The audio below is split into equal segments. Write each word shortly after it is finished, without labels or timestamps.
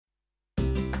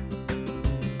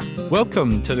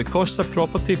Welcome to the Costa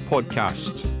Property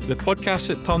Podcast, the podcast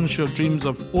that turns your dreams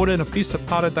of owning a piece of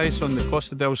paradise on the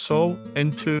Costa del Sol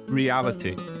into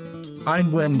reality.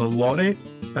 I'm Werner Laurie,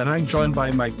 and I'm joined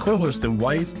by my co-host and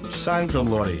wife, Sandra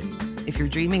Laurie. If you're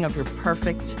dreaming of your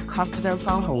perfect Costa del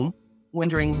Sol home,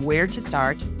 wondering where to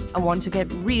start, and want to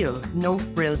get real,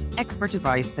 no-frills expert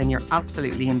advice, then you're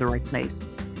absolutely in the right place.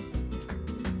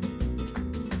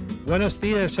 Buenos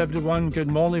dias, everyone. Good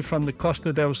morning from the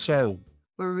Costa del Sol.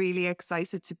 We're really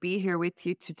excited to be here with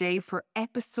you today for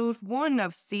episode 1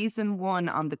 of season 1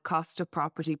 on the Costa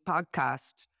Property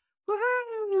Podcast.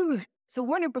 Woohoo! So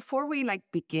Werner, before we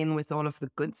begin with all of the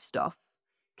good stuff,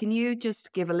 can you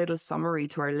just give a little summary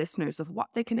to our listeners of what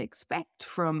they can expect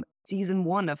from season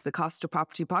 1 of the Costa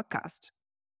Property Podcast?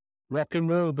 Rock and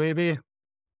roll, baby.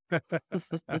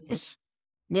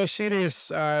 No,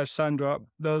 serious, Sandra.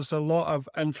 There's a lot of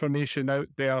information out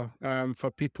there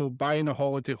for people buying a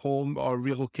holiday home or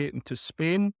relocating to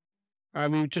Spain.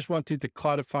 And we just wanted to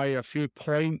clarify a few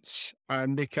points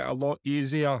and make it a lot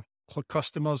easier for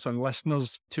customers and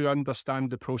listeners to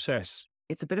understand the process.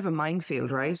 It's a bit of a minefield,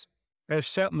 right? It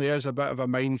certainly is a bit of a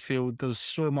minefield. There's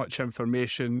so much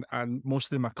information, and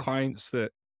most of my clients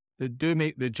that do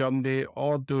make the journey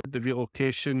or do the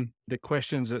relocation, the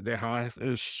questions that they have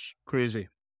is crazy.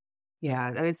 Yeah,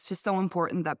 and it's just so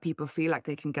important that people feel like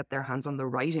they can get their hands on the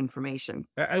right information.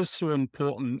 It is so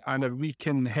important, and if we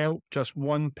can help just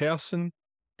one person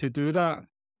to do that,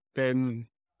 then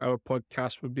our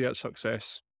podcast would be a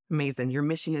success. Amazing. Your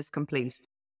mission is complete.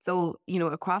 So,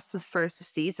 across the first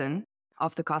season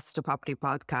of the Costa Property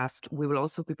Podcast, we will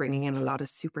also be bringing in a lot of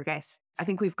super guests. I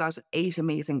think we've got 8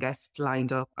 amazing guests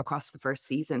lined up across the first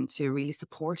season to really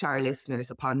support our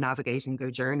listeners upon navigating their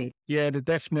journey. Yeah, they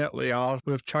definitely are.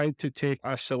 We've tried to take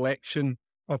a selection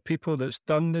of people that's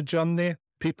done the journey,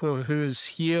 people who's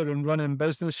here and running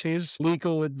businesses,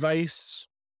 legal advice,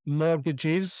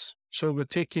 mortgages. So we're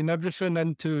taking everything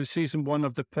into season 1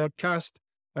 of the podcast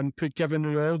and giving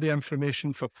you all the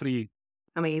information for free.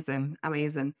 Amazing.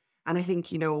 And I think,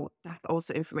 that's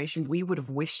also information we would have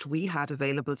wished we had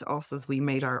available to us as we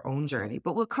made our own journey.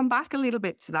 But we'll come back a little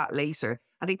bit to that later.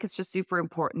 I think it's just super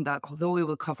important that although we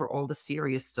will cover all the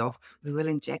serious stuff, we will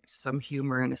inject some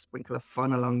humor and a sprinkle of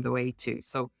fun along the way too.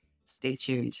 So stay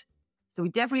tuned. So we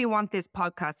definitely want this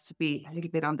podcast to be a little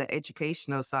bit on the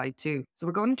educational side too. So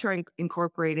we're going to try and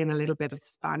incorporate in a little bit of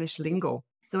Spanish lingo.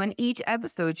 So in each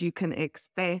episode, you can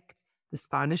expect the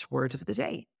Spanish word of the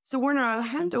day. So Werner, I'll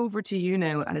hand over to you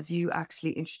now as you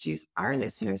actually introduce our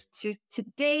listeners to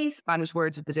today's Spanish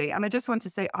words of the day. And I just want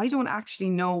to say, I don't actually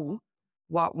know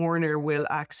what Werner will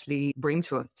actually bring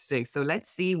to us today. So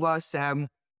let's see what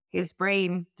his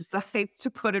brain decides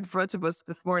to put in front of us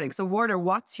this morning. So Werner,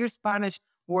 what's your Spanish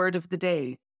word of the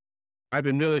day? I've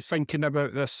been really thinking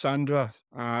about this, Sandra,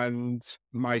 and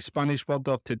my Spanish word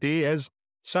of today is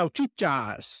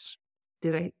salchichas.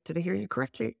 Did I hear you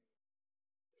correctly?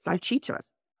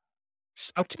 Salchichas.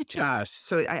 Salchichas.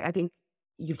 So I think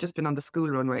you've just been on the school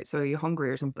run, right? So are you hungry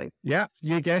or something? Yeah,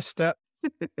 you guessed it.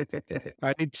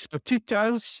 I need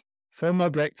salchichas for my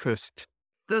breakfast.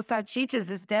 So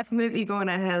salchichas is definitely going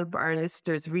to help our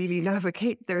listeners really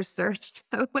navigate their search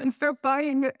when they're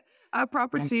buying a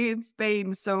property in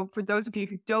Spain. So for those of you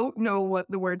who don't know what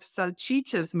the word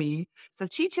salchichas mean,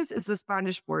 salchichas is the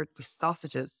Spanish word for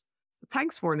sausages. So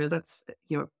thanks, Werner. That's,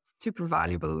 super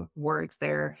valuable words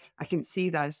there. I can see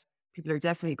that people are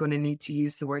definitely going to need to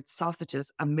use the word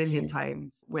sausages a million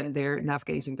times when they're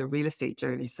navigating the real estate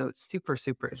journey. So it's super,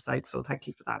 super insightful. Thank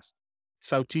you for that.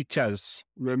 Salchichas.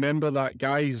 Remember that,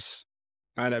 guys.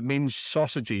 And it means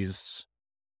sausages.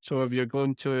 So if you're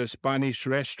going to a Spanish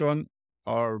restaurant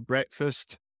or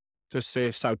breakfast, just say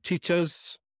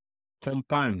salchichas con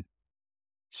pan.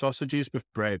 Sausages with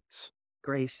bread.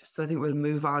 Great. So I think we'll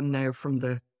move on now from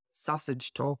the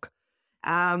sausage talk.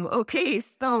 Okay,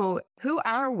 so who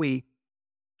are we?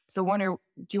 So Werner,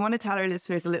 do you want to tell our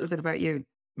listeners a little bit about you?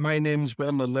 My name's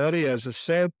Werner Laurie, as I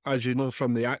said. As you know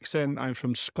from the accent, I'm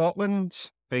from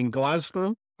Scotland, in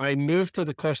Glasgow. I moved to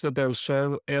the Costa del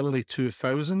Sol early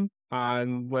 2000,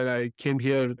 and when I came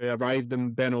here, I arrived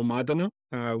in Benalmádena.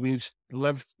 We've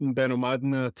lived in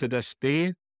Benalmádena to this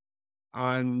day,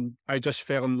 and I just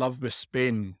fell in love with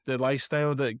Spain. The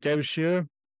lifestyle that it gives you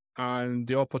and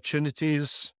the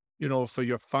opportunities, for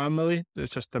your family,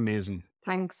 it's just amazing.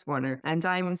 Thanks, Werner. And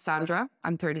I'm Sandra.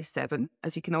 I'm 37.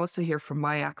 As you can also hear from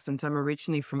my accent, I'm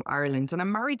originally from Ireland, and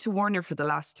I'm married to Werner for the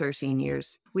last 13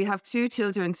 years. We have 2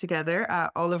 children together,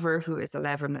 Oliver, who is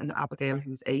 11, and Abigail,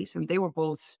 who's 8. And they were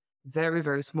both very,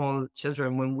 very small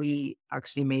children when we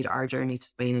actually made our journey to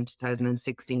Spain in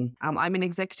 2016. I'm an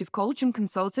executive coach and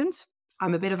consultant.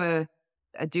 I'm a bit of a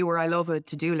a doer. I love a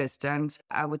to-do list. And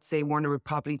I would say Warner would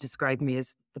probably describe me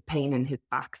as the pain in his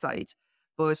backside.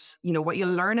 But, you know, what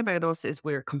you'll learn about us is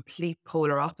we're complete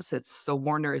polar opposites. So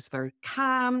Warner is very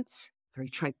calm, very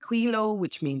tranquilo,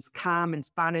 which means calm in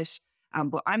Spanish.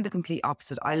 But I'm the complete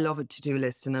opposite. I love a to-do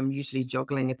list and I'm usually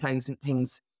juggling 1,000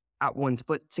 things at once.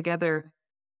 But together,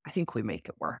 I think we make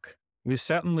it work. We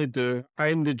certainly do.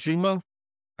 I'm the dreamer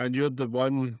and you're the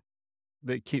one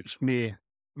that keeps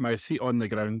my feet on the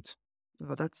ground.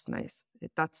 Oh, that's nice.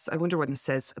 I wonder what he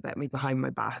says about me behind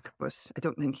my back, but I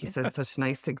don't think he says such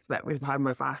nice things about me behind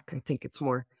my back. I think it's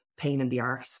more pain in the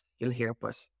arse you'll hear,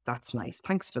 but that's nice.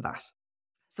 Thanks for that.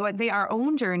 So our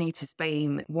own journey to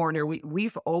Spain, Warner,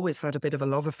 we've always had a bit of a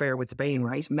love affair with Spain,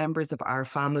 right? Members of our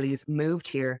families moved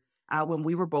here when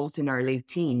we were both in our late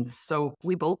teens. So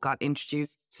we both got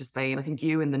introduced to Spain. I think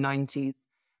you in the 90s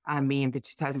and me in the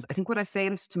 2000s. I think what I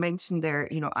failed to mention there,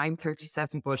 you know, I'm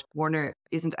 37, but Warner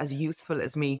isn't as youthful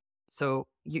as me. So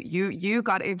you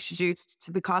got introduced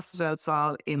to the Costa del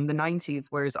Sol in the 90s,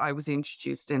 whereas I was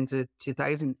introduced into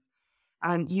 2000s.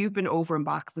 And you've been over and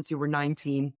back since you were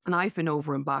 19. And I've been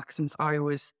over and back since I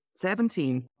was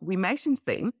 17. We met in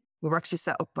Spain. We were actually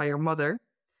set up by your mother.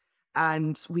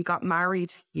 And we got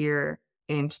married here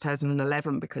in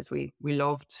 2011 because we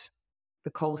loved the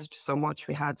coast so much.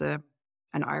 We had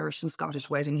an Irish and Scottish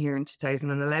wedding here in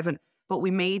 2011. But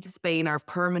we made Spain our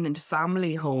permanent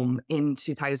family home in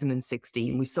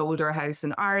 2016. We sold our house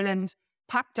in Ireland,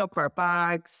 packed up our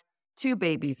bags, 2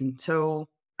 babies in tow,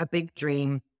 a big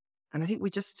dream. And I think we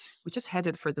just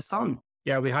headed for the sun.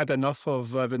 Yeah, we had enough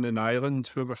of living in Ireland.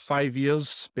 We were 5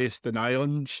 years based in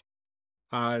Ireland.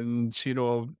 And, you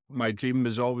know, my dream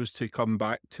was always to come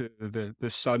back to the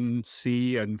sun,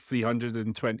 sea, and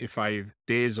 325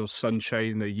 days of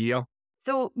sunshine a year.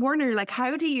 So, Warner, like,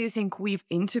 how do you think we've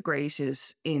integrated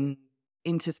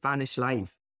into Spanish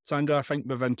life? Sandra, I think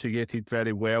we've integrated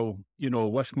very well. You know,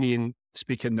 with me in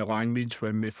speaking the language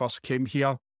when we first came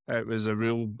here, it was a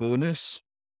real bonus.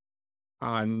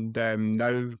 And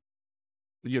now,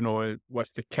 you know,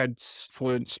 with the kids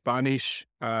fluent Spanish,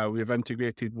 we've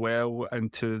integrated well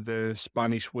into the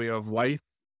Spanish way of life.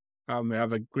 We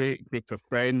have a great group of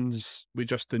friends. We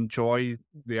just enjoy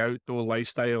the outdoor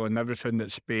lifestyle and everything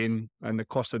that Spain and the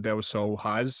Costa del Sol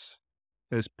has.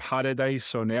 Is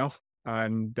paradise on earth.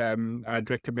 And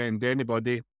I'd recommend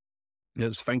anybody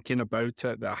that's thinking about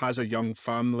it, that has a young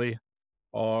family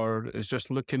or is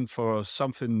just looking for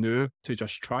something new, to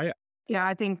just try it. Yeah,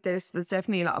 I think there's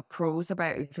definitely a lot of pros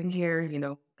about living here. You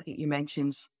know, I think you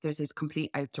mentioned there's a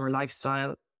complete outdoor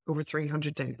lifestyle, over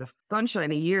 300 days of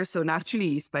sunshine a year. So naturally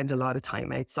you spend a lot of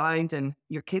time outside and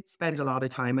your kids spend a lot of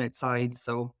time outside.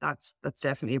 So that's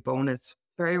definitely a bonus.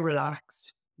 Very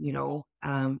relaxed, you know,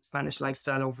 Spanish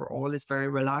lifestyle overall is very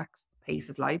relaxed. The pace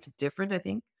of life is different, I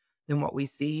think, than what we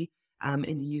see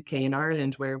in the UK and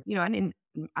Ireland, where, you know, and in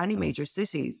any major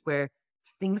cities where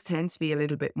things tend to be a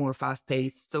little bit more fast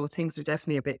paced. So things are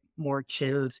definitely a bit more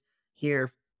chilled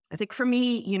here. I think for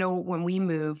me, you know, when we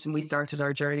moved and we started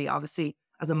our journey, obviously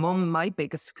as a mum, my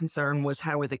biggest concern was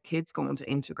how are the kids going to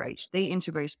integrate? They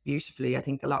integrated beautifully. I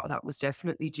think a lot of that was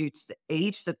definitely due to the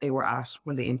age that they were at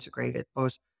when they integrated.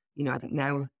 But, you know, I think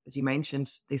now, as you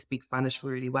mentioned, they speak Spanish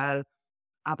really well.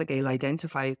 Abigail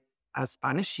identifies as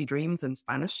Spanish. She dreams in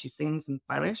Spanish. She sings in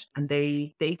Spanish. And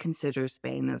they consider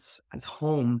Spain as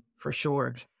home for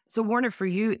sure. So Warner, for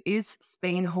you, is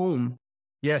Spain home?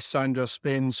 Yes, Sandra,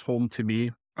 Spain's home to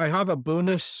me. I have a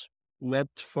bonus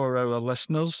left for our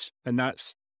listeners, and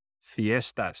that's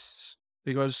fiestas.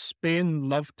 Because Spain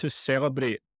love to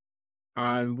celebrate,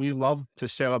 and we love to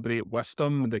celebrate with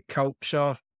them. The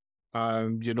culture,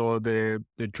 you know, the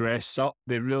dress up.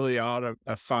 They really are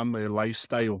a family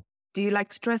lifestyle. Do you like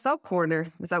to dress up, Warner?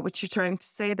 Is that what you're trying to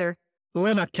say there?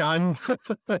 When I can.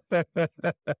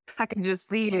 I can just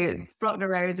see you floating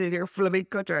around in your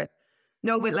flamenco dress.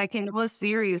 No, but like in all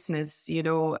seriousness, you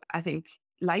know, I think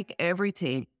like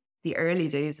everything, the early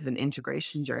days of an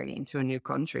integration journey into a new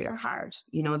country are hard.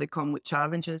 You know, they come with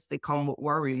challenges, they come with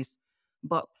worries,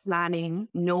 but planning,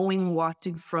 knowing what's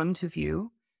in front of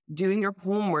you, doing your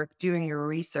homework, doing your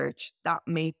research, that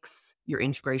makes your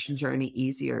integration journey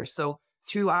easier. So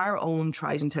through our own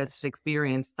tried and tested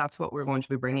experience, that's what we're going to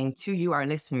be bringing to you, our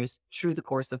listeners, through the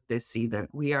course of this season.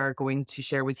 We are going to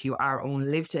share with you our own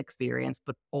lived experience,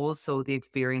 but also the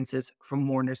experiences from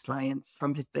Warner's clients,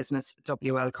 from his business,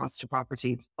 WL Costa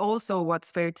Properties. Also,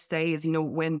 what's fair to say is, you know,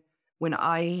 when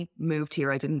I moved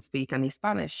here, I didn't speak any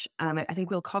Spanish. And I think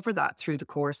we'll cover that through the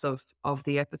course of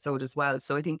the episode as well.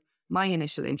 So I think my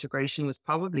initial integration was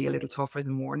probably a little tougher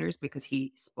than Warner's because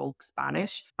he spoke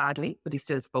Spanish badly, but he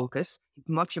still spoke it. He's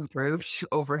much improved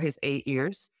over his 8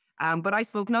 years. But I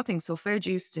spoke nothing. So fair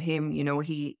dues to him.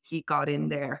 He got in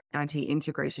there and he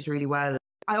integrated really well.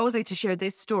 I always like to share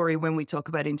this story when we talk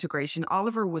about integration.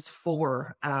 Oliver was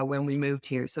 4 when we moved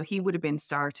here. So he would have been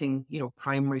starting,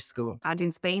 primary school. And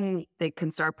in Spain, they can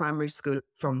start primary school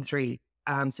from 3.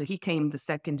 So he came the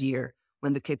second year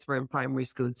when the kids were in primary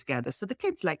school together. So the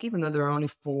kids, even though they're only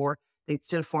 4, they'd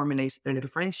still formulated their little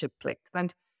friendship cliques.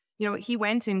 And, he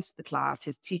went into the class,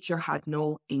 his teacher had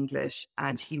no English,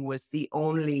 and he was the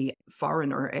only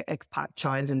foreigner, expat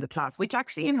child in the class, which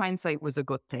actually in hindsight was a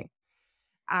good thing.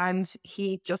 And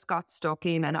he just got stuck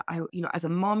in. And I, as a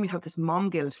mom, you have this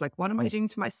mom guilt. Like, what am I doing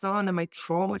to my son? Am I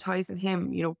traumatizing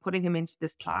him? Putting him into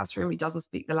this classroom. He doesn't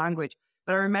speak the language.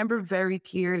 But I remember very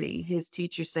clearly his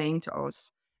teacher saying to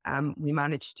us, we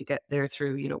managed to get there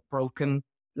through, broken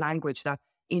language, that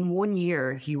in 1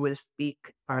 year he will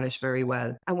speak Spanish very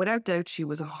well. And without doubt, she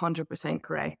was 100%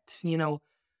 correct.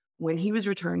 When he was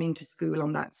returning to school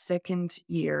on that second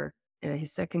year,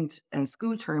 his second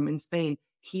school term in Spain,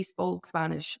 he spoke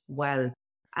Spanish well.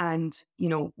 And,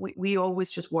 we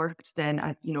always just worked then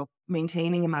at,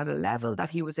 maintaining him at a level that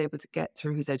he was able to get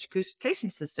through his education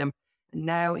system. And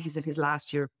now he's in his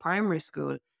last year of primary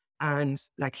school and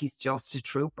he's just a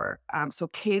trooper. So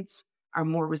kids are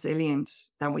more resilient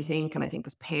than we think. And I think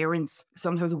as parents,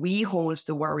 sometimes we hold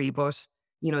the worry, but,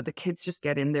 the kids just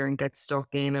get in there and get stuck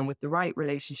in. And with the right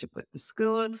relationship with the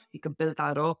school, you can build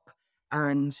that up.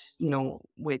 And,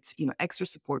 with, extra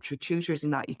support through tutors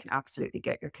and that, you can absolutely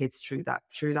get your kids through that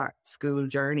school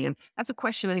journey. And that's a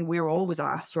question I think we're always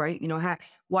asked, right?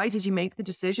 Why did you make the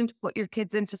decision to put your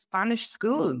kids into Spanish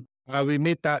school? We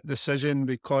made that decision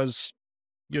because,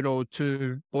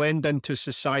 to blend into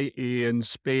society in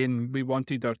Spain, we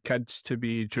wanted our kids to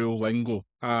be duolingo.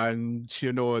 And,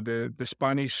 the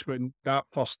Spanish, when that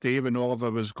first day when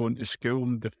Oliver was going to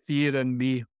school, the fear in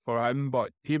me for him,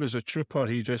 but he was a trooper.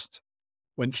 He just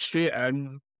went straight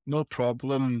in, no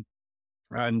problem.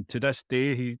 And to this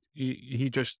day, he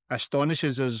just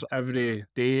astonishes us every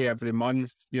day, every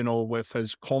month, with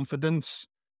his confidence.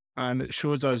 And it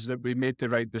shows us that we made the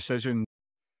right decision.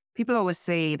 People always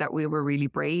say that we were really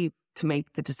brave to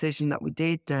make the decision that we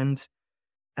did and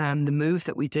the move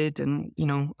that we did. And,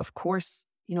 of course,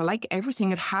 like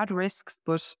everything, it had risks,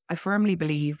 but I firmly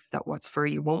believe that what's for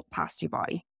you won't pass you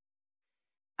by.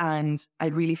 And I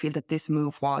really feel that this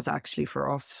move was actually for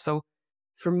us. So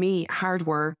for me, hard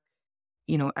work,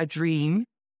 a dream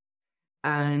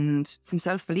and some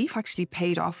self-belief actually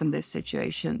paid off in this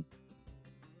situation.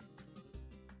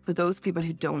 For those people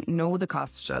who don't know the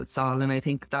Costa del Sol, and I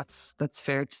think that's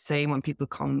fair to say when people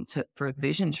come for a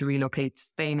vision to relocate to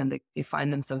Spain and they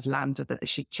find themselves landed, that they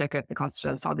should check out the Costa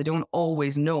del Sol. They don't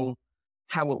always know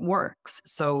how it works.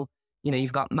 So,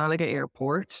 you've got Malaga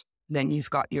Airport, then you've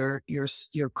got your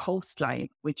coastline,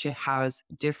 which it has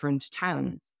different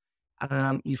towns.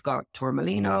 You've got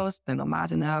Torremolinos, then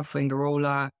Almadena,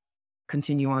 Fuengirola,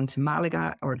 continue on to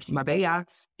Malaga or Marbella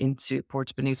into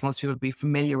Puerto Banús. Most people will be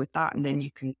familiar with that. And then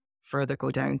you can further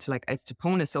go down to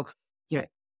Estepona. So,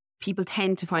 people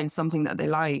tend to find something that they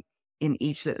like in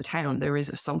each little town. There is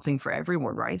something for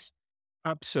everyone, right?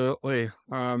 Absolutely.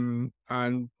 And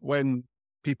when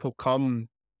people come,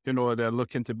 they're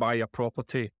looking to buy a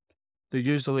property, they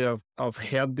usually have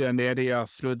heard an area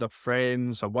through their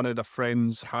friends, or one of their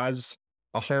friends has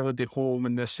a holiday home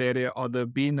in this area, or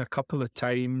they've been a couple of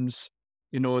times.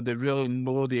 They really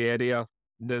know the area,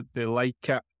 they like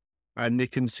it, and they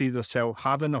can see themselves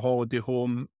having a holiday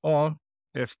home, or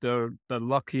if they're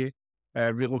lucky,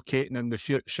 relocating in the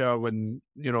future when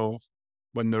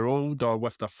they're old or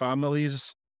with their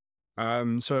families.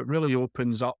 So it really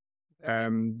opens up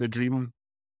the dream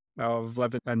of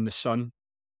living in the sun.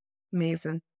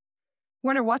 Amazing.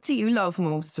 Werner, what do you love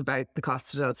most about the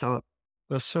Costa del Sol?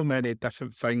 There's so many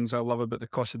different things I love about the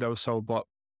Costa del Sol, but,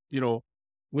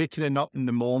 waking up in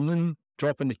the morning,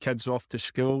 dropping the kids off to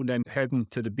school, then heading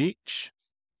to the beach,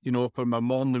 for my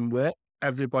morning walk,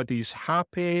 everybody's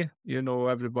happy,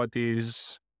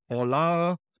 everybody's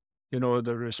hola,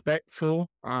 they're respectful,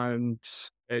 and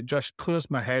it just clears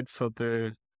my head for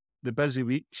the busy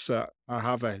weeks that I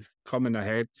have coming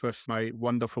ahead with my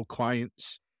wonderful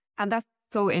clients. And that's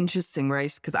so interesting,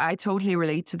 right? Because I totally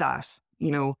relate to that.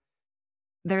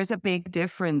 There's a big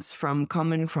difference from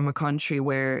coming from a country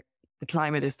where the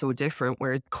climate is so different,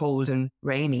 where it's cold and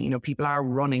rainy. People are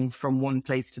running from one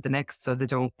place to the next so they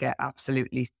don't get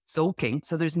absolutely soaking.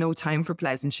 So there's no time for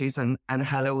pleasantries and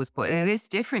hellos. But it is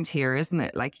different here, isn't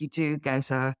it? You do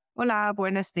get a hola,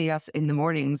 buenos dias in the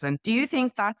mornings. And do you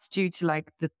think that's due to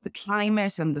the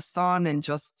climate and the sun and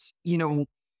just,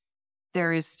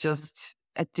 there is just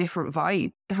a different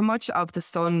vibe. How much of the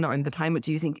sun or in the climate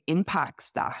do you think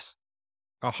impacts that?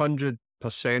 100%.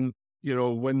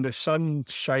 When the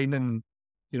sun's shining,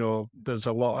 there's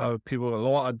a lot of people, a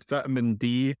lot of vitamin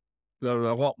D. They're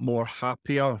a lot more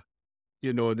happier.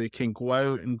 They can go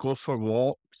out and go for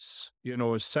walks,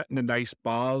 sit in the nice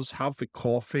bars, have the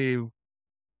coffee.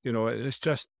 It's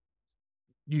just,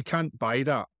 you can't buy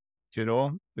that,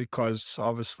 because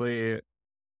obviously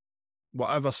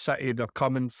whatever city they're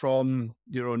coming from,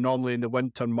 normally in the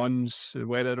winter months, the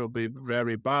weather will be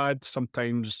very bad,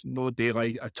 sometimes no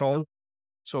daylight at all.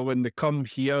 So when they come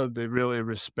here, they really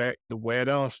respect the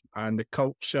weather and the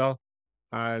culture.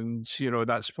 And,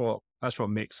 that's what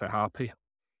makes it happy.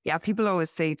 Yeah, people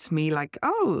always say to me like,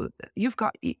 "Oh, you've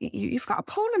got a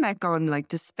polo neck on. Like,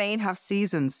 does Spain have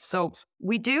seasons?" So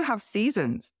we do have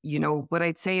seasons, but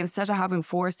I'd say instead of having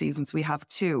 4 seasons, we have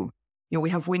two. We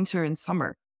have winter and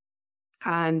summer,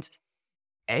 and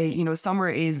summer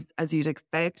is, as you'd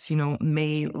expect,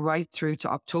 May right through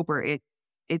to October.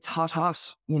 It's hot,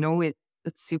 hot.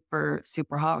 It's super,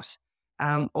 super hot.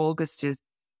 August is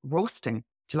roasting.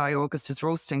 July, August is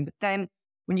roasting, but then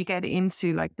when you get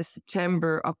into like the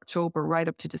September, October, right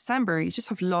up to December, you just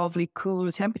have lovely,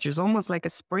 cool temperatures, almost like a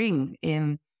spring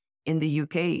in the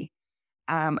UK.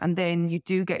 And then you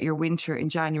do get your winter in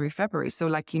January, February. So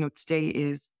like,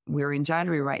 we're in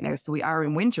January right now, so we are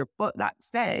in winter. But that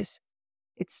said,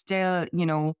 it's still,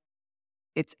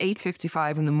 it's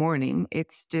 8:55 in the morning.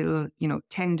 It's still,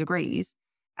 10 degrees.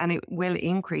 And it will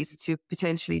increase to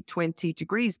potentially 20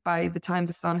 degrees by the time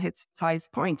the sun hits its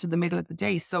highest point in the middle of the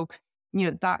day. So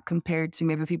that compared to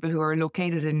maybe people who are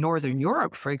located in Northern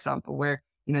Europe, for example, where,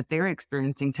 they're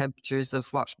experiencing temperatures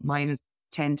of -10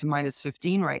 to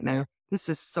 -15 right now. This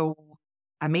is so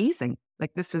amazing.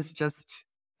 Like, this is just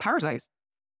paradise.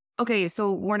 Okay,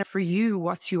 so Warner, for you,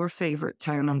 what's your favorite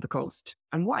town on the coast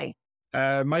and why?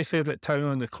 My favorite town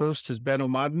on the coast is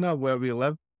Benalmadena, where we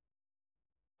live.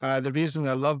 The reason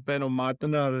I love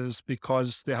Benalmadena is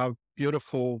because they have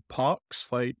beautiful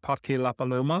parks like Parque La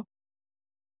Paloma.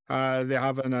 They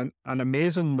have an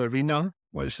amazing marina,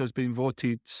 which has been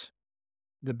voted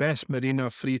the best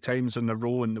marina 3 times in a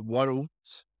row in the world.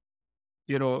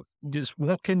 Just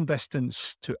walking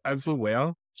distance to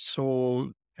everywhere.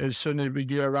 So as soon as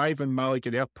you arrive in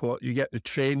Malaga Airport, you get the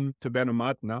train to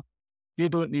Benalmadena. You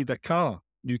don't need a car.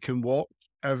 You can walk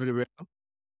everywhere.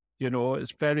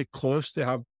 It's very close. They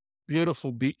have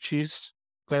beautiful beaches,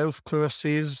 golf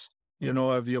courses.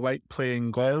 If you like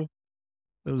playing golf,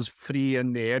 there's free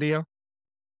in the area.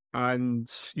 And,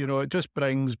 it just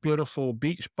brings beautiful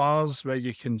beach bars where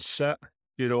you can sit.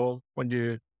 When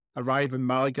you arrive in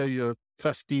Malaga, you're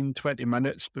 15, 20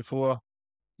 minutes before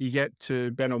you get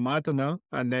to Benalmadena,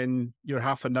 and then you're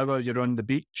half an hour, you're on the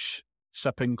beach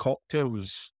sipping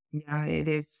cocktails. Yeah, it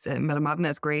is. Benalmadena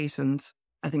is great. And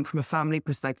I think from a family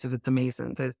perspective, it's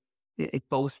amazing. It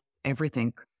boasts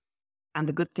everything. And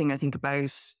the good thing I think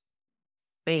about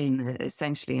Spain,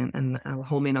 essentially, and I'll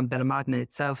home in on Benalmadena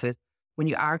itself, is when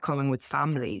you are coming with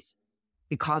families,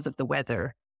 because of the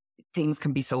weather, things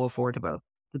can be so affordable.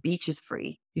 The beach is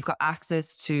free. You've got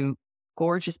access to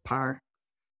gorgeous parks,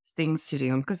 things to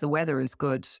do. And because the weather is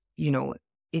good,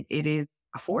 it is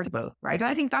affordable, right?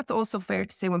 I think that's also fair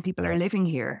to say when people are living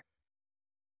here.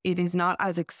 It is not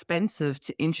as expensive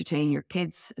to entertain your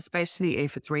kids, especially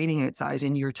if it's raining outside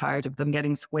and you're tired of them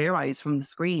getting square eyes from the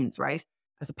screens, right?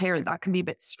 As a parent, that can be a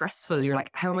bit stressful. You're like,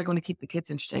 how am I going to keep the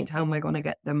kids entertained? How am I going to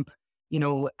get them,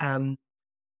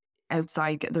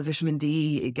 outside, get their vitamin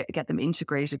D, get them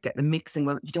integrated, get them mixing?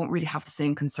 Well, you don't really have the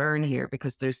same concern here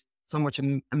because there's so much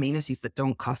amenities that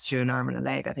don't cost you an arm and a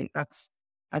leg. I think that's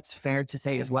fair to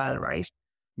say as well, right?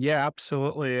 Yeah,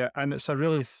 absolutely. And it's a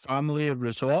really family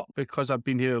resort because I've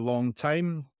been here a long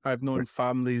time. I've known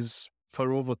families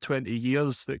for over 20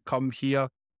 years that come here,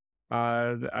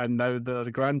 and now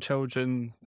their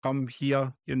grandchildren come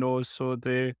here, so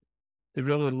they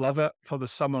really love it for the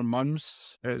summer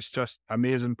months. It's just an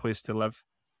amazing place to live.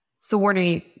 So,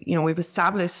 Warnie, we've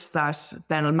established that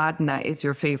Benalmadena is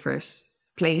your favourite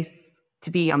place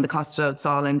to be on the Costa del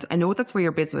Sol, and I know that's where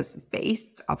your business is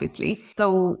based, obviously.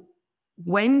 So,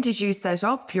 when did you set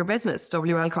up your business,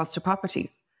 WL Costa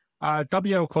Properties?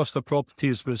 WL Costa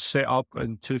Properties was set up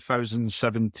in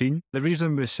 2017. The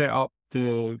reason we set up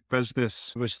the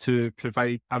business was to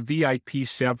provide a VIP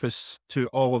service to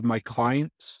all of my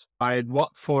clients. I had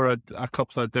worked for a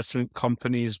couple of different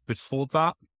companies before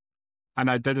that,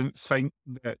 and I didn't think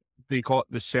that they got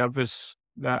the service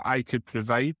that I could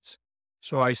provide.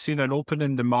 So I seen an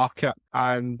opening in the market,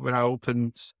 and when I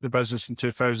opened the business in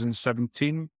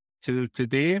 2017 to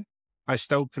today, I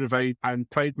still provide and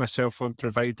pride myself on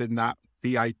providing that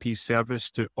VIP service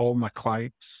to all my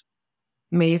clients.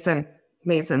 Amazing.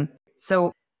 Amazing.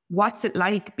 So what's it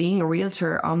like being a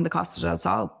realtor on the Costa del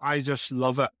Sol? I just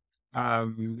love it.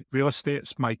 Real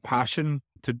estate's my passion.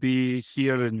 To be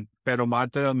here in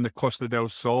Madre on the Costa del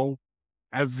Sol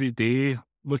every day,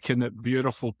 looking at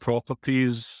beautiful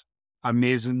properties,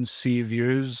 amazing sea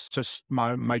views, just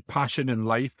my passion in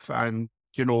life. And,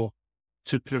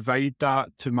 to provide that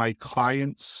to my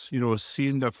clients,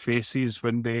 seeing their faces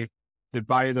when they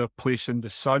buy their place in the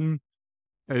sun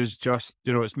is just,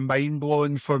 it's mind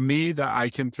blowing for me that I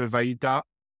can provide that.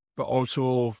 But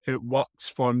also it works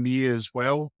for me as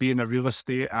well, being a real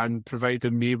estate and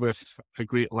providing me with a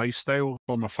great lifestyle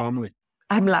for my family.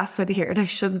 I'm laughing here, and I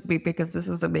shouldn't be because this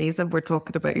is amazing. We're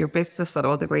talking about your business and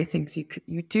all the great things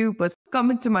you do. But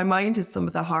coming to my mind is some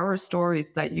of the horror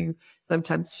stories that you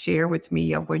sometimes share with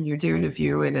me of when you're doing a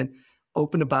viewing and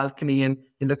open a balcony and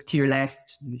you look to your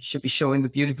left, and you should be showing the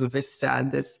beautiful vista,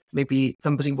 and there's maybe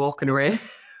somebody walking around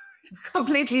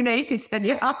completely naked, and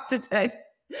you have to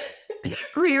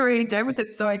rearrange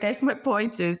everything. So I guess my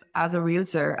point is, as a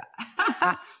realtor,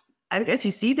 I guess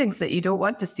you see things that you don't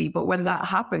want to see, but when that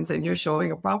happens and you're showing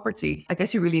a property, I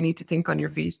guess you really need to think on your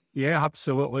feet. Yeah,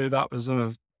 absolutely. That was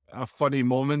a funny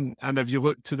moment. And if you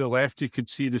look to the left, you could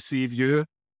see the sea view.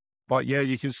 But yeah,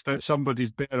 you can start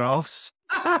somebody's better else.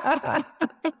 I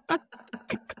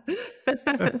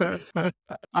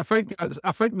think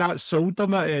that sold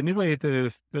them it anyway,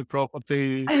 the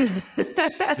property.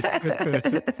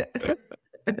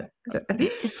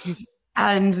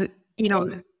 And,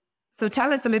 so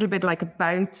tell us a little bit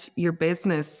about your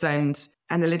business and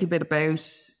a little bit about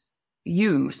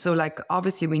you. So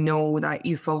obviously we know that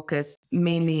you focus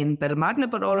mainly in Madre,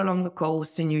 but all along the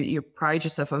coast, and you pride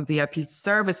yourself on VIP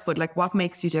service, but what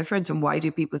makes you different and why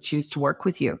do people choose to work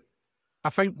with you?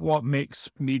 I think what makes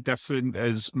me different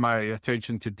is my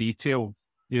attention to detail,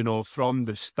 from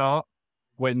the start,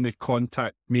 when they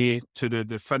contact me to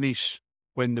the finish,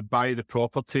 when they buy the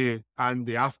property and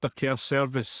the aftercare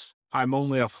service. I'm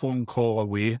only a phone call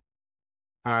away.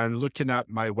 And looking at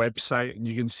my website, and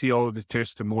you can see all the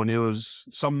testimonials,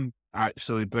 some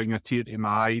actually bring a tear to my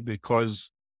eye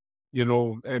because,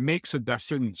 it makes a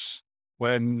difference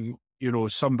when,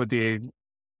 somebody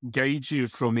guides you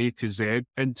from A to Z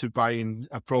into buying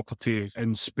a property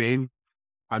in Spain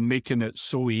and making it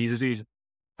so easy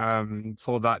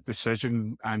for that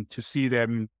decision, and to see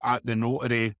them at the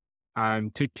notary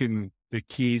and taking the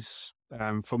keys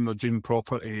from the dream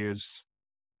property is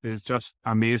just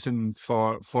amazing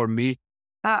for me.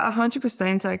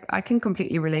 100%. I can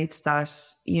completely relate to that.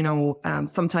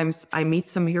 Sometimes I meet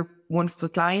some of your wonderful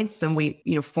clients and we,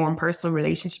 form personal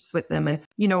relationships with them. And,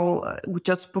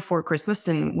 just before Christmas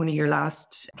and one of your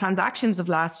last transactions of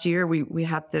last year, we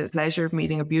had the pleasure of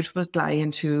meeting a beautiful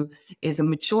client who is a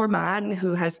mature man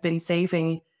who has been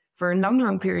saving for a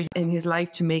long period in his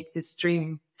life to make this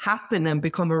dream happen and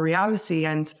become a reality.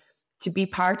 And to be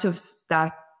part of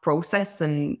that process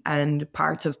and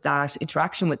part of that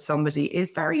interaction with somebody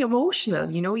is very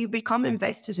emotional. You become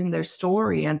invested in their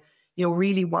story and,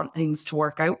 really want things to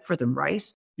work out for them, right?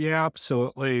 Yeah,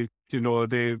 absolutely.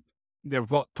 They've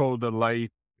worked all their life.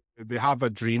 They have a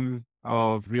dream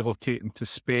of relocating to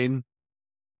Spain.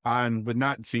 And when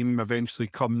that dream eventually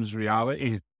comes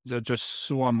reality, they're just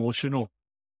so emotional.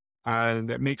 And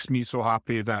it makes me so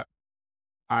happy that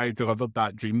I delivered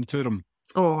that dream to them.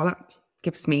 Oh, that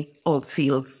gives me all the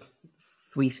feels.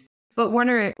 Sweet. But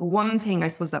Werner, one thing I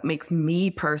suppose that makes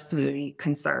me personally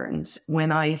concerned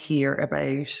when I hear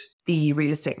about the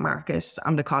real estate market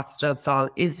and the Costa del Sol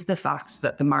is the fact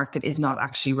that the market is not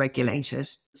actually regulated.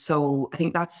 So I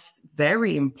think that's a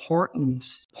very important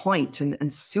point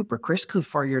and super critical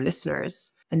for your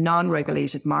listeners. A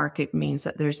non-regulated market means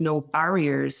that there's no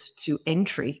barriers to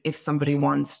entry. If somebody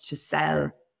wants to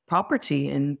sell property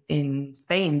in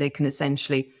Spain, they can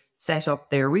essentially set up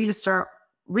their real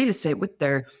estate with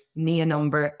their NIA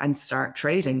number and start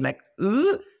trading.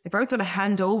 If I was going to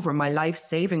hand over my life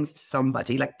savings to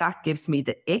somebody, that gives me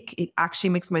the ick. It actually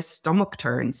makes my stomach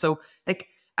turn. So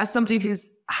as somebody who's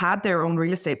had their own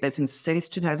real estate business since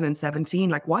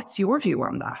 2017, what's your view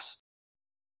on that?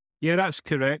 Yeah, that's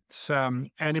correct.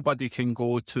 Anybody can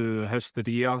go to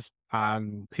Hysteria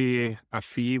and pay a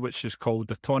fee, which is called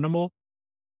autonomo,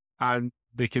 and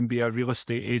they can be a real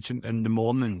estate agent in the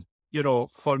morning.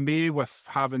 For me, with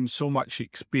having so much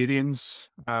experience,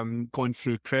 going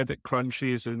through credit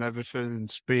crunches and everything in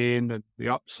Spain and the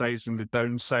upsides and the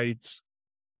downsides,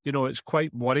 it's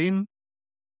quite worrying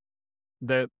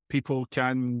that people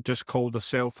can just call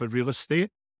themselves a real estate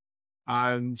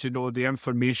And, the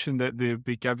information that they'll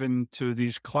be given to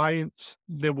these clients,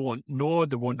 they won't know,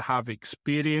 they won't have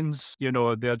experience,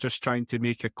 they're just trying to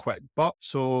make a quick buck.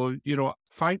 So,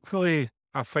 thankfully,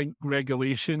 I think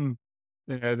regulation,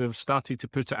 they've started to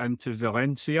put it into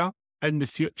Valencia. In the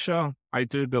future, I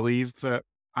do believe that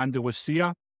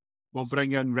Andalusia will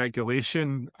bring in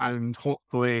regulation, and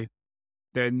hopefully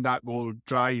then that will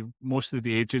drive most of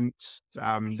the agents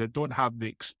that don't have the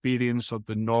experience or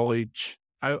the knowledge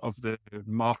out of the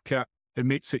market. It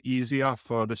makes it easier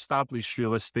for the established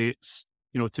real estates,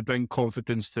 to bring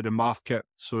confidence to the market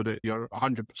so that you're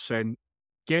 100%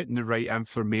 getting the right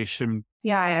information.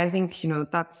 Yeah, I think,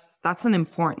 that's an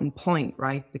important point,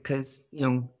 right? Because,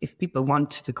 if people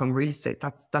want to become real estate,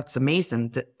 that's amazing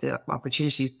that the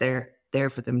opportunities there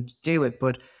for them to do it.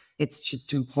 But it's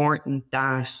just important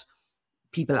that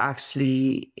people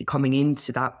actually coming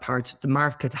into that part of the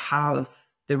market have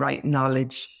the right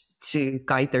knowledge to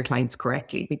guide their clients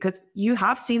correctly, because you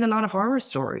have seen a lot of horror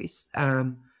stories,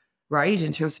 right?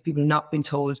 In terms of people not being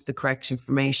told the correct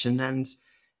information. And,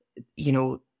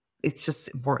 it's just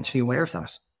important to be aware of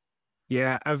that.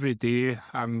 Yeah, every day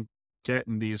I'm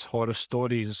getting these horror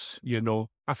stories, I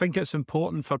think it's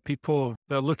important for people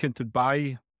that are looking to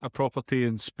buy a property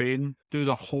in Spain, do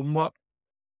their homework,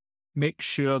 make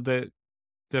sure that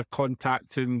they're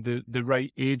contacting the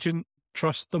right agent,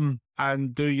 trust them,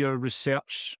 and do your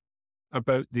research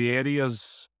about the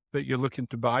areas that you're looking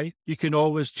to buy. You can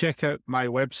always check out my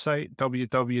website,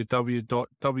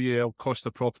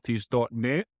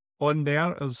 www.wlcostaproperties.net. On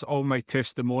there is all my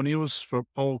testimonials from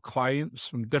all clients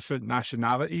from different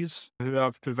nationalities who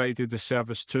I've provided the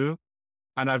service to.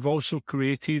 And I've also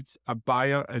created a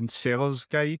buyer and seller's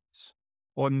guide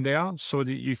on there so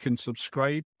that you can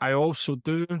subscribe. I also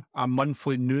do a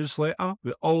monthly newsletter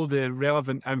with all the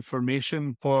relevant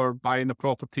information for buying a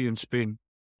property in Spain.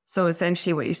 So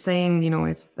essentially what you're saying,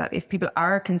 is that if people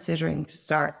are considering to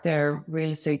start their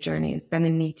real estate journey, it's then they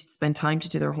need to spend time to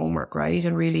do their homework, right?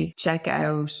 And really check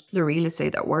out the real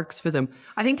estate that works for them.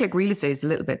 I think like real estate is a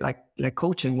little bit like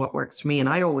coaching, what works for me. And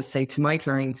I always say to my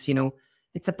clients,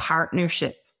 it's a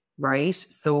partnership, right?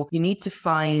 So you need to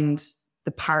find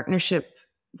the partnership,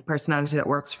 the personality that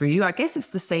works for you. I guess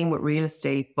it's the same with real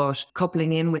estate, but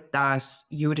coupling in with that,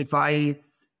 you would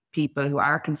advise people who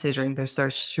are considering their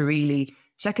search to really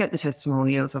check out the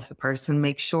testimonials of the person,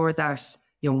 make sure that,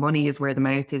 money is where the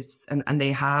mouth is, and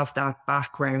they have that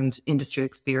background industry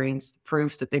experience,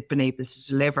 proof that they've been able to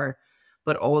deliver.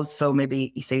 But also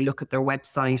maybe you say, look at their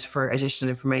website for additional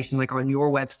information, like on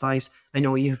your website. I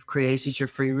know you've created your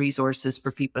free resources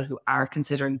for people who are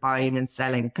considering buying and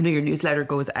selling. I know your newsletter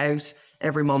goes out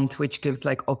every month, which gives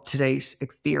like up-to-date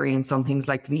experience on things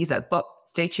like visas. But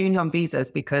stay tuned on visas,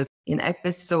 because in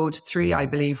episode 3, I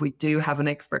believe we do have an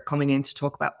expert coming in to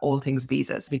talk about all things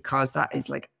visas, because that is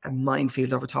like a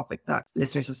minefield of a topic that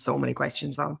listeners have so many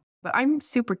questions on. But I'm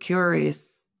super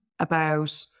curious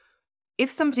about if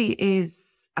somebody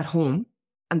is at home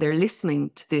and they're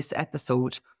listening to this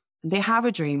episode, and they have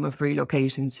a dream of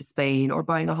relocating to Spain or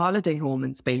buying a holiday home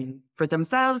in Spain for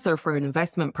themselves or for an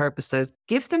investment purposes,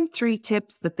 give them 3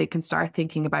 tips that they can start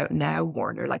thinking about now,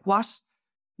 Warner. Like what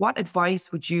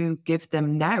advice would you give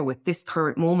them now at this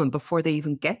current moment before they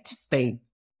even get to Spain?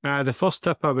 The first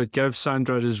tip I would give,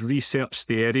 Sandra, is research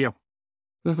the area.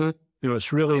 Mm-hmm.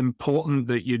 It's really important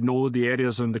that you know the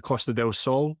areas on the Costa del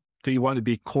Sol. Do you want to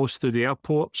be close to the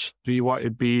airports? Do you want to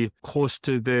be close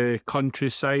to the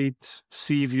countryside,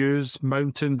 sea views,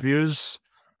 mountain views?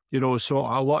 So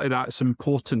a lot of that's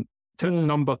important. Tip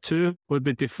number 2 would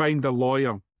be to find a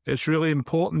lawyer. It's really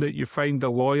important that you find a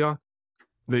lawyer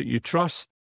that you trust.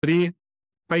 3,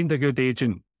 find a good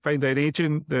agent. Find an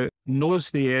agent that knows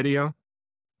the area,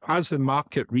 has the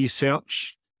market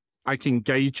research. I can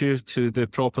guide you to the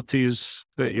properties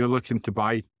that you're looking to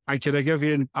buy. I can give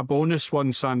you a bonus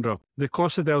one, Sandra. The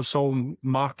Costa del Sol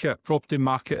property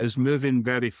market is moving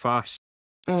very fast.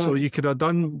 So you could have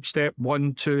done step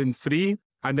 1, 2, and 3.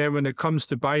 And then when it comes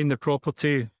to buying the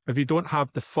property, if you don't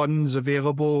have the funds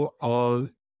available or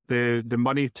the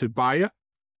money to buy it,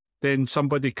 then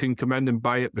somebody can come in and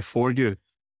buy it before you.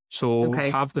 So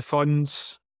have the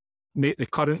funds, make the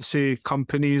currency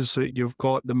companies that you've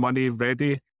got the money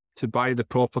ready to buy the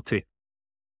property.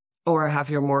 Or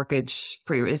have your mortgage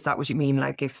is that what you mean?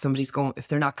 Like if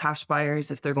they're not cash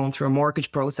buyers, if they're going through a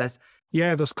mortgage process?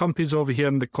 Yeah, there's companies over here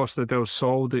in the Costa del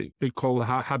Sol that we call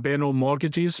Habeno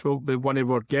Mortgages. Will be one of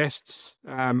our guests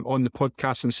on the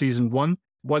podcast in season 1.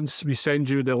 Once we send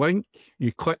you the link,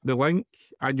 you click the link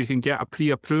and you can get a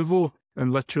pre-approval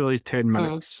in literally 10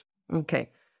 minutes. Okay.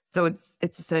 So it's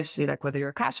essentially like whether you're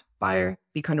a cash buyer,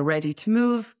 be kind of ready to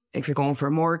move. If you're going for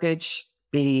a mortgage,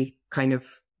 be kind of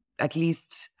at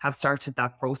least have started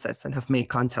that process and have made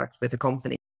contact with a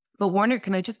company. But Warner,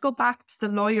 can I just go back to the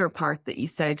lawyer part that you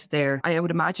said there? I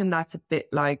would imagine that's a bit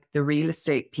like the real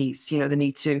estate piece. You know, they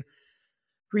need to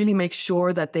really make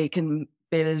sure that they can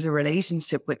build a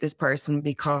relationship with this person,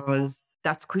 because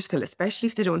that's critical, especially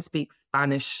if they don't speak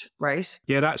Spanish, right?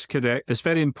 Yeah, that's correct. It's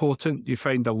very important you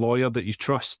find a lawyer that you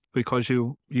trust, because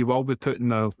you will be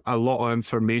putting a lot of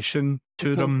information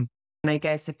to them. And I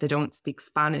guess if they don't speak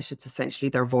Spanish, it's essentially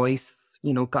their voice,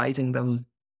 you know, guiding them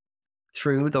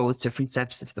through those different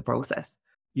steps of the process.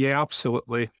 Yeah,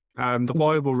 absolutely. The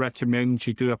lawyer will recommend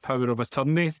you do a power of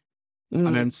attorney.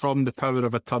 And then from the power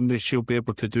of attorney, she'll be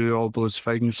able to do all those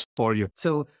things for you.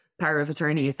 So power of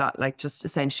attorney, is that like just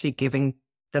essentially giving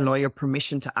the lawyer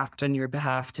permission to act on your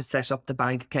behalf, to set up the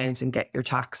bank account and get your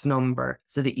tax number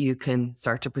so that you can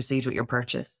start to proceed with your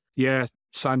purchase? Yeah,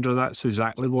 Sandra, that's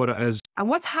exactly what it is. And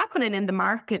what's happening in the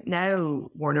market now,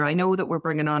 Warner? I know that we're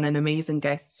bringing on an amazing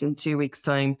guest in 2 weeks'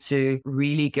 time to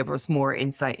really give us more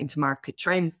insight into market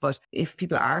trends. But if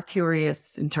people are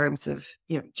curious in terms of,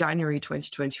 you know, January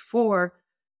 2024,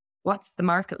 what's the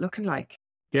market looking like?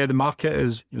 Yeah, the market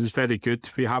is very good.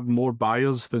 We have more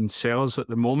buyers than sellers at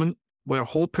the moment. We're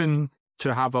hoping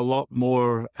to have a lot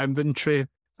more inventory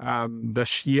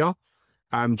this year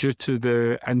due to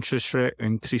the interest rate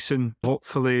increasing.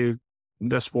 Hopefully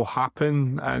this will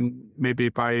happen, and maybe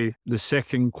by the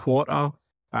second quarter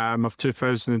of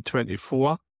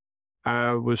 2024,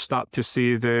 we'll start to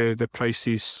see the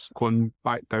prices going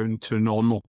back down to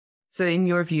normal. So in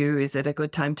your view, is it a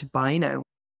good time to buy now?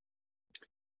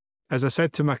 As I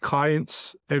said to my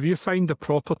clients, if you find a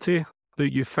property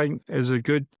that you think is a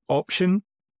good option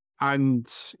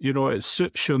and, you know, it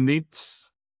suits your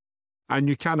needs and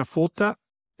you can afford that,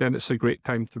 then it's a great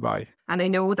time to buy. And I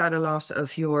know that a lot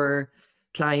of your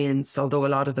clients, although a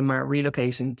lot of them are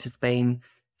relocating to Spain,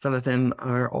 some of them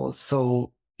are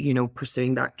also, you know,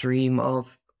 pursuing that dream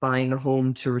of buying a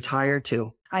home to retire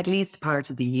to at least part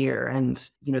of the year. And,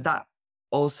 you know, that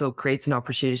also creates an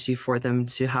opportunity for them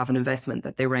to have an investment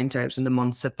that they rent out in the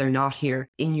months that they're not here.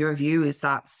 In your view, is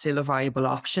that still a viable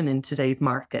option in today's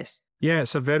market? Yeah,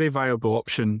 it's a very viable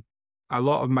option. A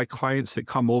lot of my clients that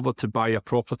come over to buy a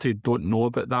property don't know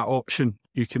about that option.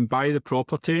 You can buy the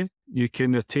property, you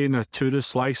can attain a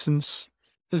tourist license,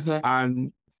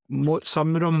 and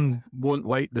some of them won't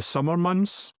like the summer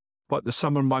months, but the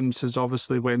summer months is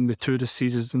obviously when the tourist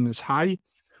season is high.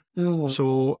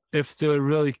 So if they're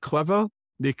really clever,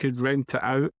 they could rent it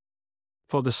out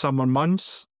for the summer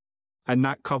months, and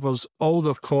that covers all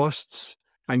their costs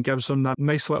and gives them that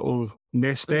nice little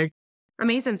nest egg.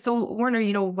 Amazing. So Warner,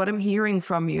 you know, what I'm hearing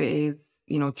from you is,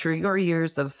 you know, through your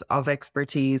years of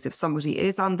expertise, if somebody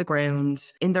is on the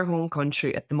ground in their home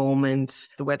country at the moment,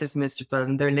 the weather's miserable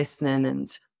and they're listening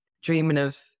and dreaming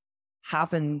of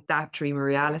having that dream a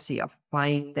reality of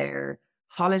buying their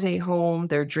holiday home,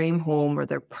 their dream home, or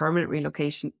their permanent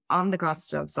relocation on the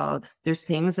Costa del Sol, there's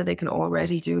things that they can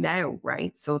already do now,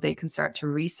 right? So they can start to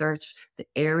research the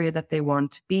area that they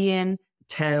want to be in, the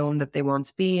town that they want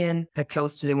to be in, how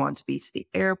close do they want to be to the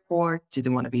airport? Do they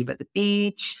want to be by the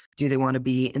beach? Do they want to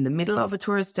be in the middle of a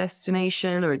tourist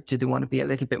destination, or do they want to be a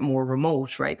little bit more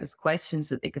remote, right? There's questions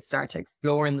that they could start to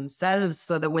explore in themselves,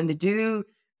 so that when they do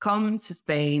come to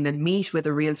Spain and meet with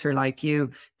a realtor like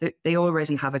you, they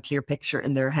already have a clear picture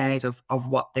in their head of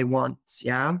what they want,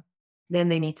 yeah? Then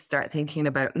they need to start thinking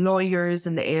about lawyers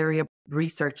in the area,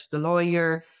 research the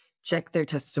lawyer, check their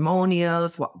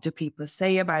testimonials. What do people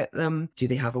say about them? Do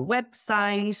they have a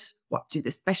website? What do they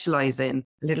specialize in?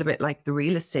 A little bit like the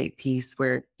real estate piece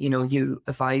where, you know, you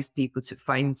advise people to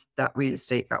find that real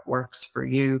estate that works for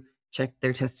you, check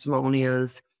their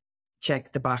testimonials,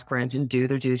 check the background and do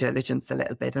their due diligence a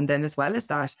little bit. And then as well as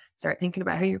that, start thinking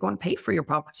about how you're going to pay for your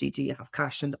property. Do you have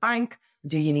cash in the bank?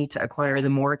 Do you need to acquire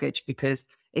the mortgage? Because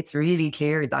it's really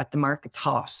clear that the market's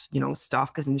hot. You know,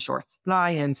 stock is in short supply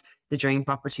and the dream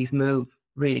properties move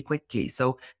really quickly.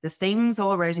 So there's things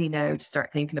already now to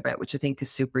start thinking about, which I think is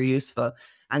super useful.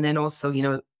 And then also, you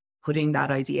know, putting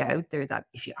that idea out there that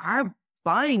if you are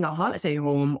buying a holiday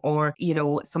home, or, you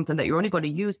know, something that you're only going to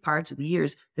use part of the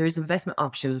years, there's investment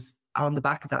options on the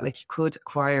back of that. Like you could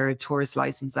acquire a tourist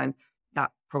license, and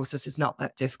that process is not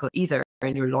that difficult either.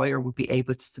 And your lawyer would be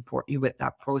able to support you with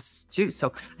that process too.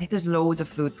 So I think there's loads of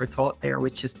food for thought there,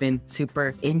 which has been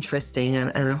super interesting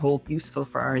and I hope useful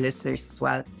for our listeners as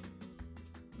well.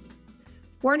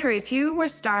 Warner, if you were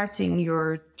starting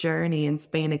your journey in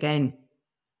Spain again,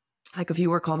 like if you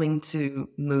were coming to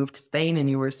move to Spain and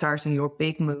you were starting your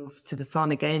big move to the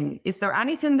sun again, is there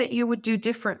anything that you would do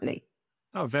differently?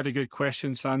 Oh, very good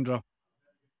question, Sandra.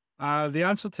 The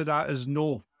answer to that is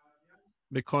no.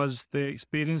 because the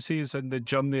experiences and the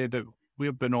journey that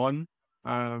we've been on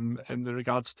in the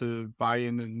regards to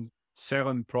buying and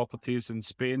selling properties in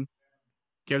Spain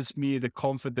gives me the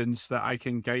confidence that I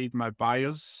can guide my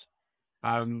buyers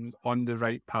on the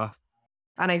right path.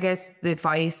 And I guess the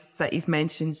advice that you've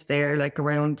mentioned there, like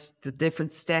around the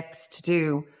different steps to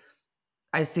do,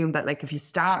 I assume that like if you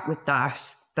start with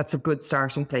that, that's a good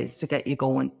starting place to get you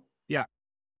going. Yeah.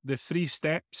 The 3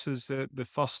 steps is the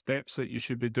first steps that you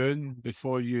should be doing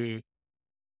before you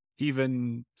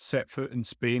even set foot in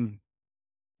Spain.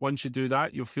 Once you do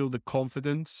that, you'll feel the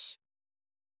confidence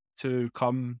to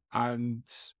come and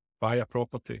buy a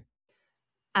property.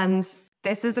 And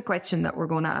this is a question that we're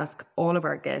going to ask all of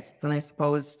our guests. And I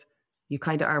suppose you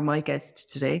kind of are my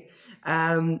guest today.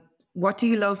 What do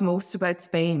you love most about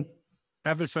Spain?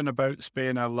 Everything about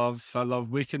Spain I love. I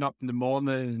love waking up in the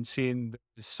morning and seeing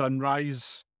the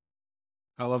sunrise.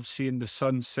 I love seeing the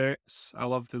sunsets. I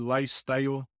love the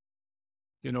lifestyle.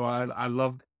 You know, I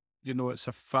love, you know, it's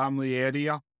a family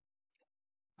area.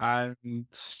 And,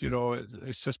 you know,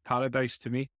 it's just paradise to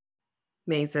me.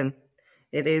 Amazing.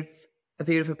 It is a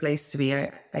beautiful place to be.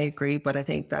 I agree. But I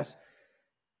think that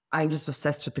I'm just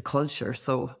obsessed with the culture.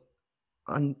 So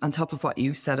on top of what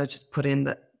you said, I just put in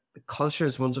that the culture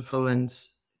is wonderful and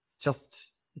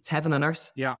it's heaven on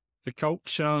earth. Yeah. The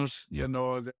cultures, you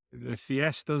know, the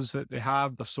fiestas that they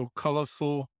have, they're so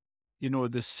colourful. You know,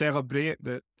 they celebrate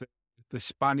the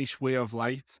Spanish way of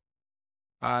life.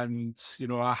 And, you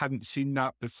know, I hadn't seen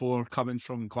that before coming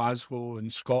from Glasgow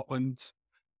and Scotland.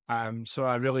 So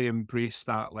I really embraced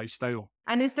that lifestyle.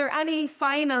 And is there any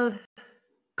final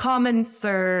comments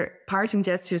or parting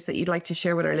gestures that you'd like to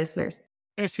share with our listeners?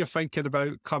 If you're thinking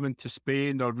about coming to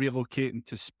Spain or relocating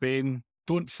to Spain,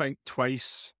 don't think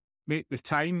twice. Make the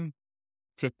time,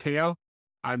 prepare,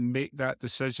 and make that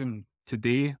decision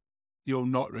today. You'll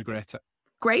not regret it.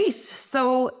 Great.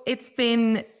 So it's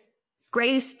been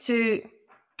great to,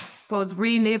 I suppose,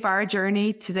 relive our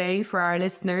journey today for our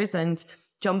listeners and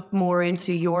jump more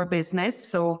into your business.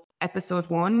 So episode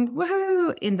 1,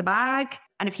 woohoo, in the bag.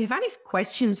 And if you have any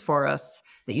questions for us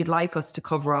that you'd like us to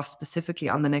cover off specifically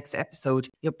on the next episode,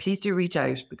 please do reach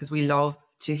out because we love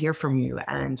to hear from you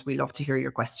and we love to hear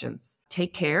your questions.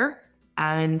 Take care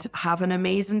and have an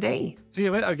amazing day. See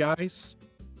you later, guys.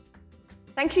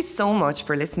 Thank you so much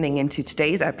for listening into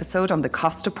today's episode on the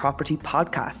Costa Property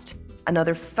Podcast.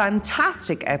 Another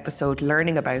fantastic episode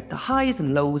learning about the highs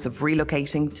and lows of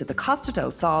relocating to the Costa del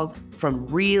Sol from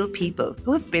real people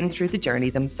who have been through the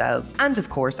journey themselves and, of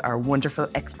course, our wonderful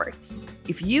experts.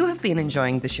 If you have been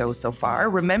enjoying the show so far,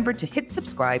 remember to hit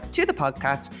subscribe to the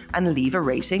podcast and leave a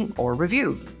rating or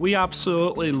review. We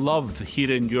absolutely love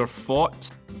hearing your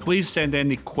thoughts. Please send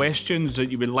any questions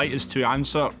that you would like us to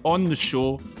answer on the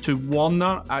show to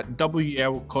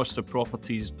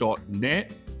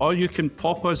warner@wlcostaproperties.net. Or you can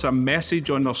pop us a message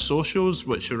on our socials,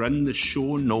 which are in the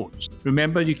show notes.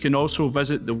 Remember, you can also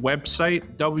visit the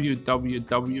website,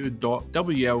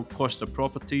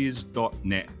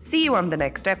 www.wlcostaproperties.net. See you on the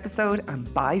next episode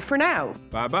and bye for now.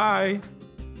 Bye-bye.